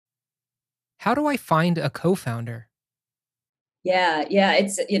How do I find a co-founder? Yeah,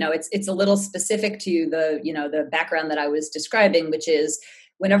 it's a little specific to the background that I was describing, which is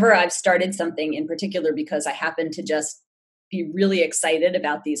whenever I've started something in particular because I happen to just be really excited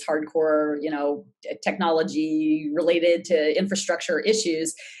about these hardcore, technology related to infrastructure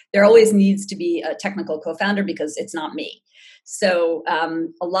issues, there always needs to be a technical co-founder because it's not me. So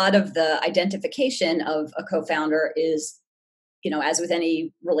a lot of the identification of a co-founder is, as with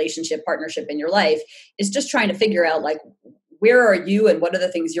any relationship partnership in your life, is just trying to figure out like where are you and what are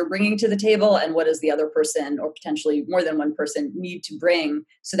the things you're bringing to the table and what does the other person or potentially more than one person need to bring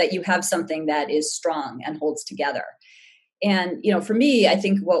so that you have something that is strong and holds together. And for me, I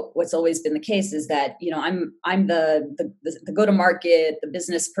think what's always been the case is that I'm the go to market, the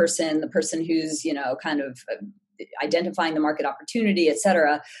business person, the person who's kind of identifying the market opportunity, et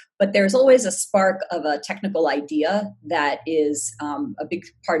cetera. But there's always a spark of a technical idea that is a big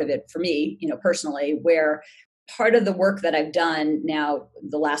part of it for me, personally, where part of the work that I've done now,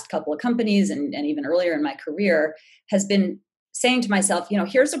 the last couple of companies and even earlier in my career, has been saying to myself,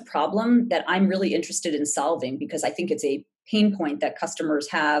 here's a problem that I'm really interested in solving because I think it's a pain point that customers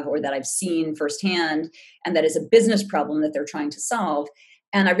have or that I've seen firsthand, and that is a business problem that they're trying to solve.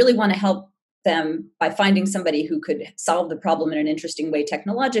 And I really want to help them by finding somebody who could solve the problem in an interesting way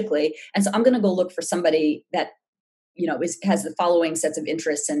technologically. And so I'm going to go look for somebody that has the following sets of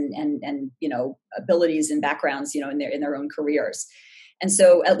interests and abilities and backgrounds in their own careers. And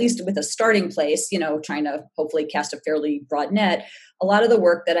so at least with a starting place, trying to hopefully cast a fairly broad net, a lot of the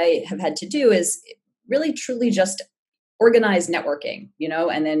work that I have had to do is really truly just organize networking,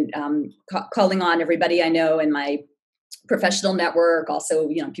 and then calling on everybody I know in my professional network, also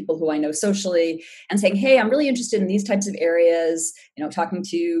people who I know socially, and saying, hey, I'm really interested in these types of areas, talking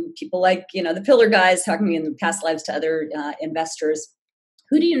to people like the pillar guys, talking in past lives to other investors.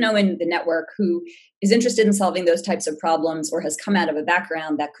 Who do you know in the network who is interested in solving those types of problems or has come out of a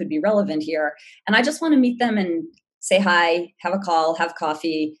background that could be relevant here? And I just want to meet them and say hi, have a call, have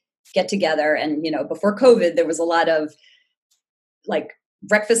coffee, get together. And before COVID, there was a lot of like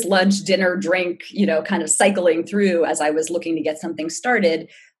breakfast, lunch, dinner, drink, kind of cycling through as I was looking to get something started.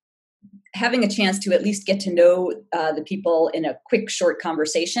 Having a chance to at least get to know the people in a quick, short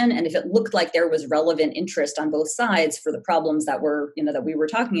conversation, and if it looked like there was relevant interest on both sides for the problems that we were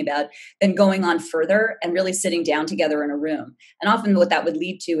talking about, then going on further and really sitting down together in a room. And often, what that would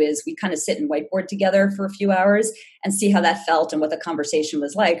lead to is we kind of sit and whiteboard together for a few hours and see how that felt and what the conversation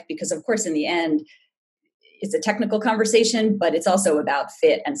was like. Because, of course, in the end, it's a technical conversation, but it's also about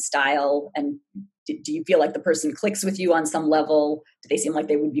fit and style. And do you feel like the person clicks with you on some level? Do they seem like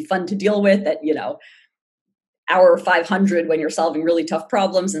they would be fun to deal with at, hour 500 when you're solving really tough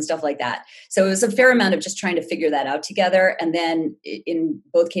problems and stuff like that? So it was a fair amount of just trying to figure that out together. And then in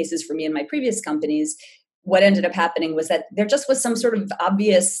both cases for me and my previous companies, what ended up happening was that there just was some sort of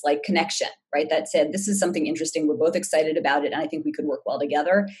obvious like connection, right? That said, this is something interesting. We're both excited about it, and I think we could work well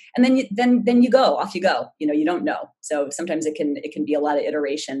together. And then you go off. You go. You don't know. So sometimes it can be a lot of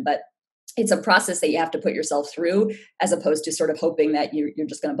iteration, but it's a process that you have to put yourself through, as opposed to sort of hoping that you're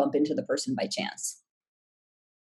just going to bump into the person by chance.